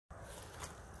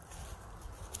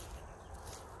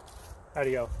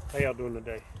Howdy y'all, how y'all doing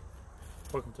today?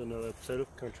 Welcome to another episode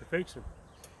of Country Fixing.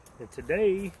 And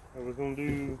today I was going to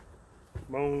do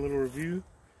my own little review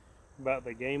about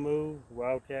the Gamo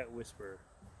Wildcat Whisperer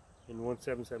in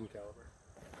 177 caliber.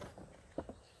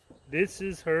 This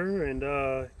is her, and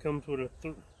it comes with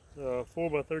a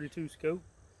 4x32 scope,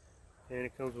 and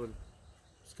it comes with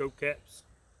scope caps,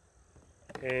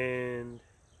 and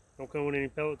don't come with any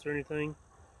pellets or anything,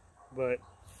 but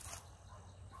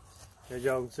as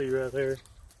y'all can see right there,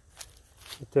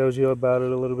 it tells you about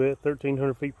it a little bit.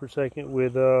 1,300 feet per second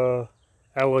with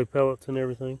alloy pellets and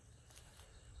everything.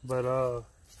 But I've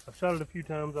shot it a few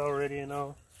times already and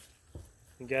all,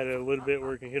 and got it a little bit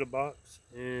where it can hit a box.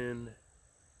 And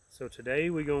so today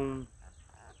we're gonna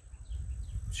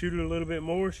shoot it a little bit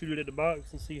more, shoot it at the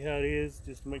box and see how it is,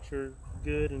 just to make sure it's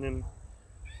good. And then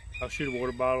I'll shoot a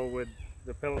water bottle with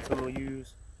the pellets I'm gonna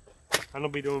use. I'm gonna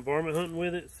be doing varmint hunting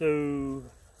with it, so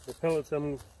the pellets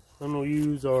I'm gonna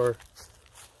use are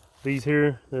these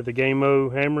here. They're the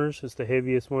Gamo hammers. It's the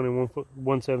heaviest one in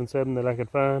 177 that I could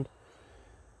find.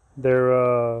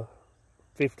 They're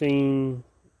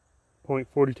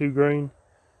 15.42 grain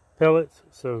pellets,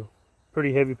 so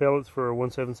pretty heavy pellets for a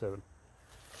 177.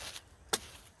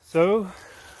 So,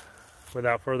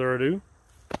 without further ado,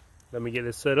 let me get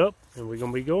this set up and we're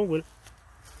gonna be going with it.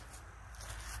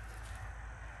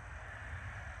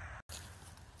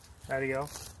 Howdy y'all,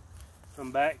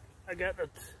 I'm back. I got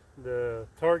the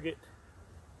target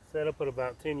set up at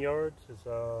about 10 yards. It's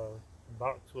a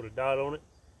box with a dot on it,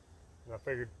 and I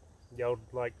figured y'all would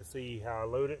like to see how I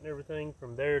load it and everything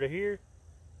from there to here.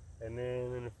 And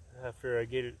then after I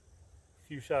get it a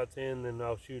few shots in, then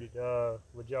I'll shoot it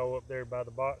with y'all up there by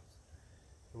the box,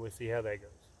 and we'll see how that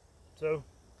goes. So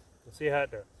let's see how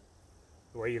it does.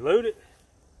 The way you load it,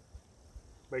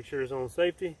 make sure it's on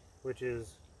safety, which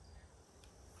is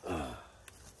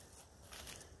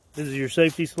this is your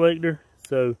safety selector.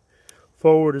 So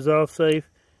forward is off safe,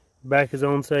 back is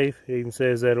on safe. It even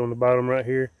says that on the bottom right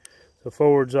here. So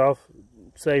forward's off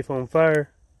safe on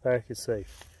fire, back is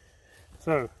safe.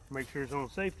 So make sure it's on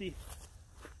safety.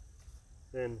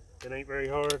 Then it ain't very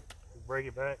hard. Break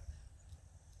it back,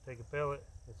 take a pellet.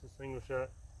 It's a single shot.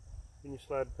 Then you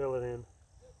slide the pellet in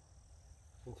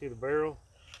into the barrel,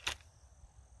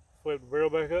 flip the barrel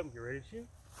back up and get ready to shoot.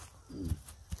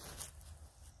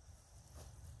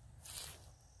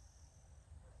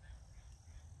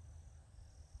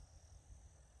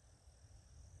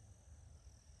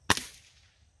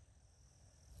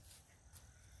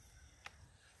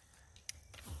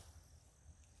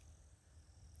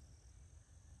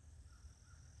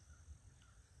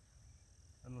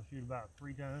 I'm gonna shoot about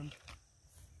 3 times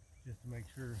just to make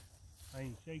sure I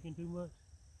ain't shaking too much,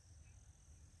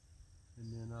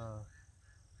 and then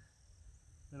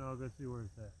I'll go see where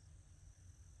it's at.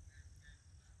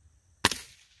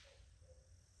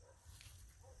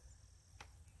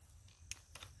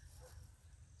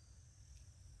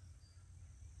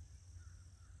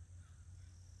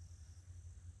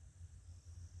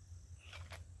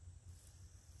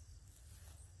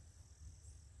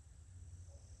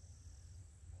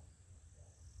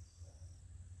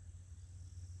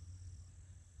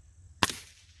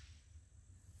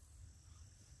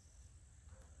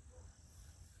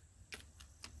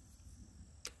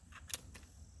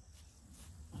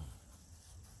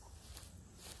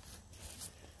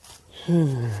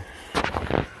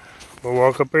 We'll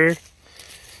walk up here,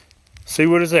 see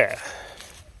what it's at.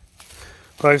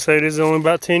 Like I said, this is only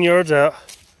about 10 yards out.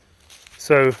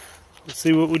 So let's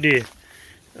see what we did.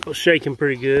 It was shaking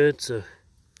pretty good, so,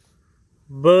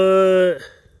 but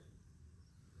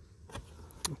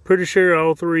I'm pretty sure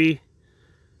all 3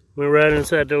 went right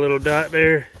inside the little dot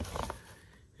there.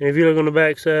 And if you look on the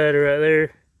back side right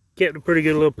there, kept a pretty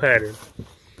good little pattern.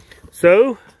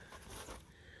 So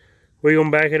we're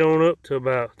gonna back it on up to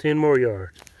about 10 more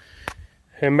yards.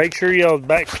 And make sure y'all's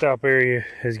backstop area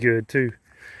is good too.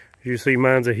 As you see,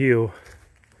 mine's a hill.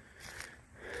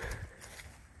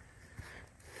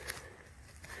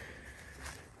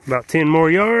 About 10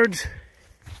 more yards.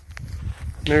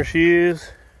 There she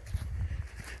is.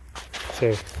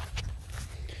 So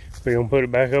we're gonna put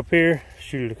it back up here,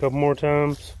 shoot it a couple more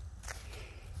times.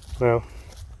 Well,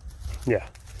 yeah.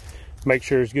 Make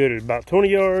sure it's good at about 20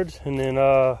 yards, and then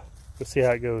we'll see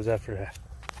how it goes after that.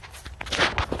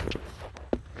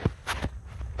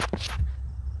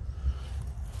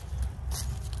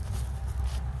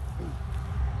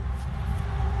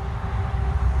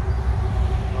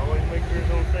 Always make sure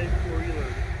it's on safe before you load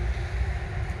it.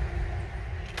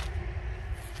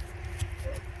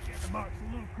 Got the box a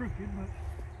little crooked, but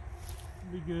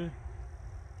it'll be good.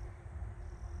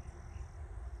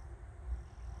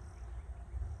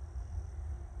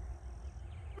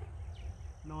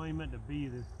 No, he meant to be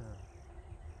this time.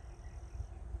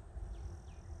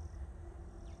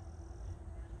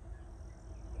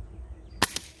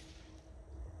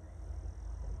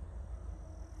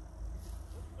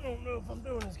 I don't know if I'm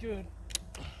doing as good.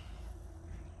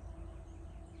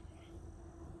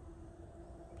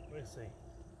 Let's see.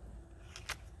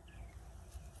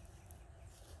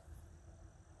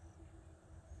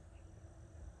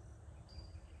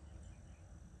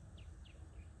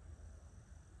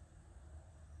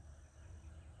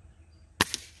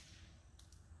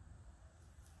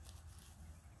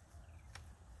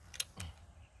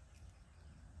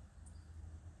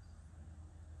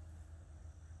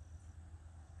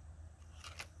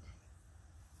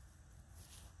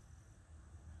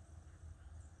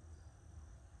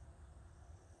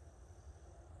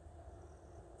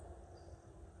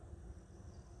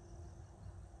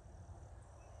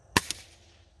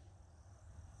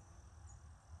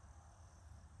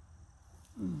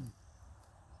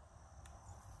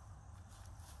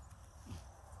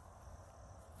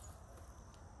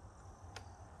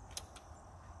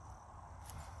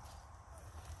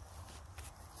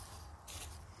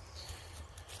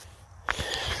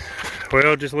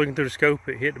 Well, just looking through the scope,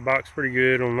 it hit the box pretty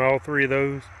good on all three of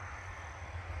those.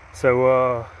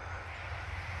 So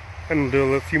I'm gonna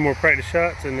do a few more practice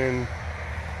shots and then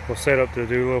we'll set up to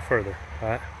do a little further. All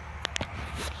right.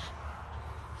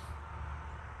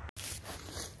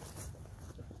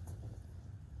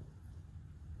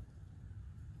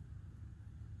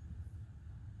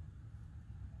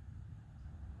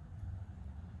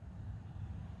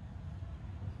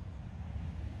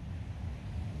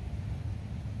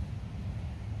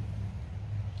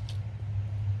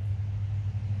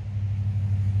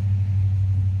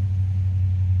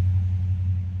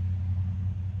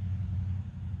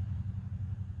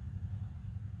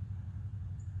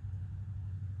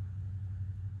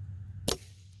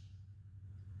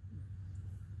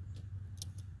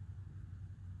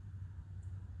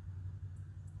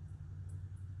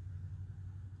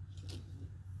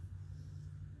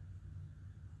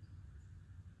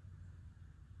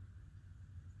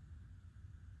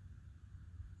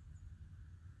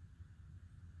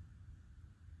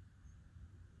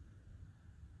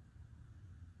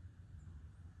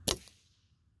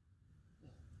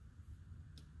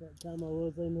 That time I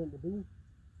was aiming at the B,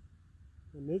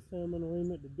 and this time I'm gonna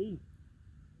aim at the D.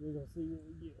 We're gonna see what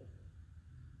we get.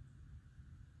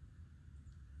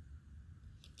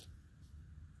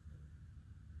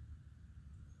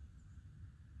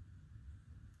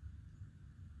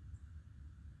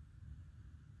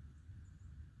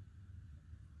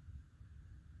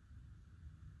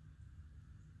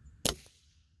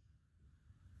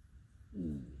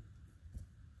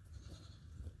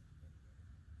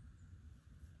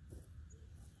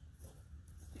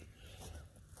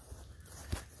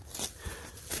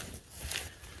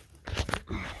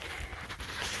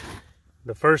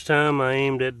 The first time I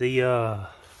aimed at the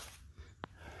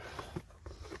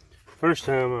first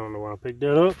time, I don't know why I picked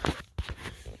that up.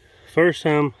 First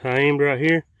time I aimed right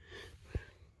here.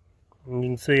 You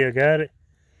can see I got it.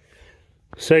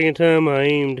 Second time I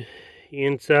aimed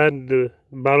inside the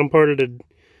bottom part of the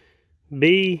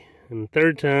B, and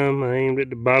third time I aimed at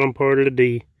the bottom part of the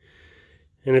D.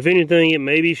 And if anything, it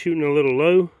may be shooting a little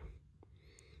low,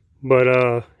 but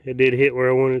it did hit where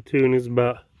I wanted it to, and it's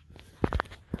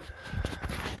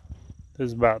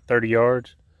about 30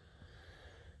 yards.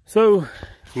 So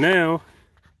now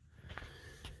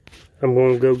I'm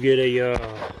gonna go get a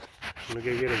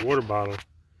water bottle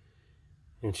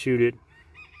and shoot it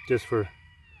just for,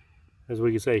 as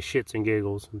we can say, shits and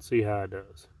giggles, and see how it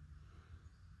does.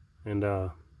 And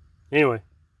anyway,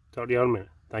 talk to y'all in a minute.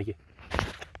 Thank you.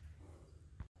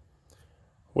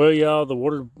 Well, y'all, the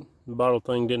water bottle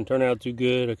thing didn't turn out too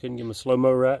good. I couldn't get my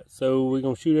slow-mo right, so we're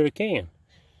gonna shoot at a can.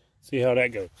 See how that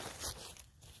goes.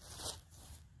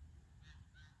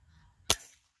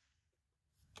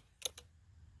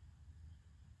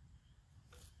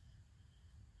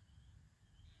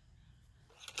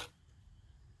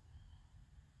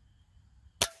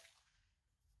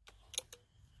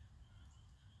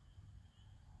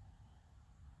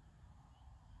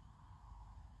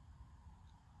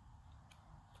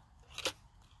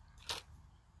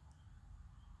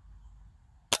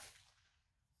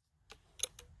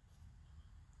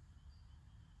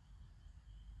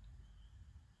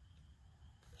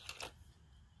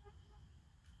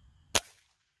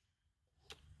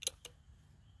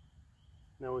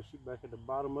 Now we'll shoot back at the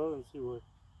bottom of it and see what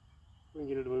we can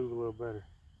get it to move a little better.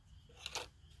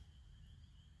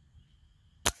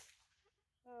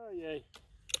 Oh, yay.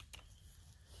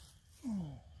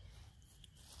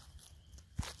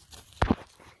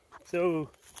 So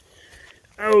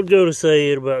I would go to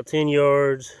say at about 10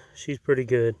 yards, she's pretty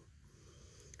good.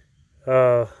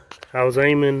 I was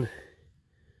aiming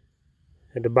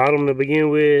at the bottom to begin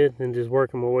with and just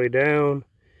working my way down.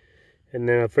 And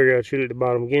then I figured I'd shoot at the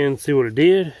bottom again, see what it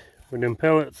did with them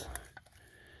pellets.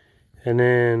 And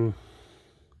then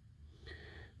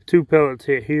 2 pellets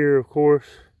hit here, of course.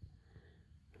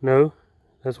 No,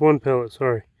 that's 1 pellet,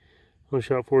 sorry. I only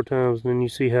shot 4 times, and then you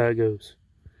see how it goes.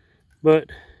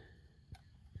 But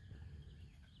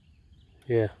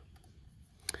yeah,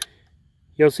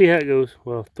 y'all see how it goes.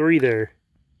 Well, 3 there,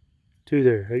 2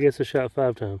 there. I guess I shot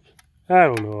 5 times. I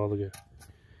don't know all together.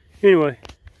 Anyway,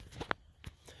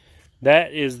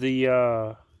 that is the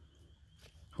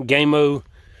Gamo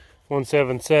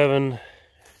 177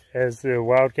 as the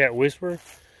Wildcat Whisperer.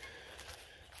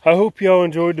 I hope y'all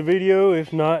enjoyed the video.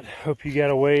 If not, hope you got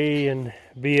away and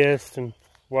BS'd and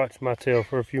watched my tail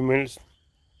for a few minutes.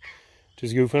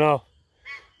 Just goofing off.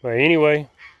 But anyway,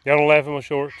 y'all don't laugh at my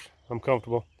shorts. I'm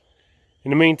comfortable.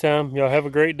 In the meantime, y'all have a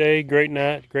great day, great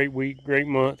night, great week, great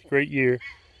month, great year.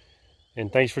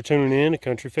 And thanks for tuning in to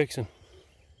Country Fixin'.